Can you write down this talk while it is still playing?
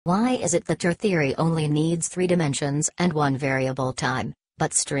Why is it that your theory only needs 3 dimensions and 1 variable time,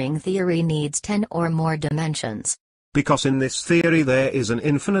 but string theory needs 10 or more dimensions? Because in this theory there is an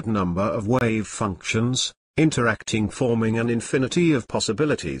infinite number of wave functions, interacting, forming an infinity of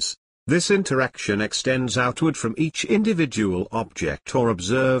possibilities. This interaction extends outward from each individual object or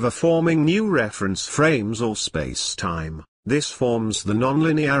observer, forming new reference frames or space-time. This forms the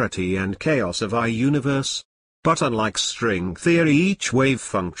nonlinearity and chaos of our universe. But unlike string theory, each wave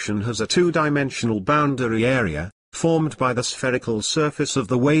function has a 2-dimensional boundary area, formed by the spherical surface of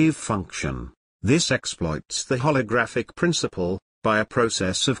the wave function. This exploits the holographic principle, by a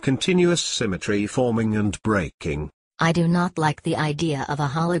process of continuous symmetry forming and breaking. I do not like the idea of a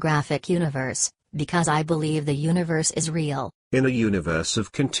holographic universe, because I believe the universe is real. In a universe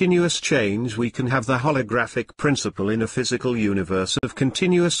of continuous change we can have the holographic principle in a physical universe of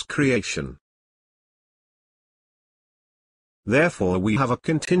continuous creation. Therefore we have a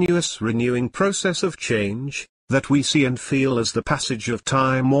continuous renewing process of change, that we see and feel as the passage of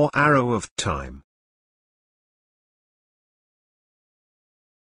time or arrow of time.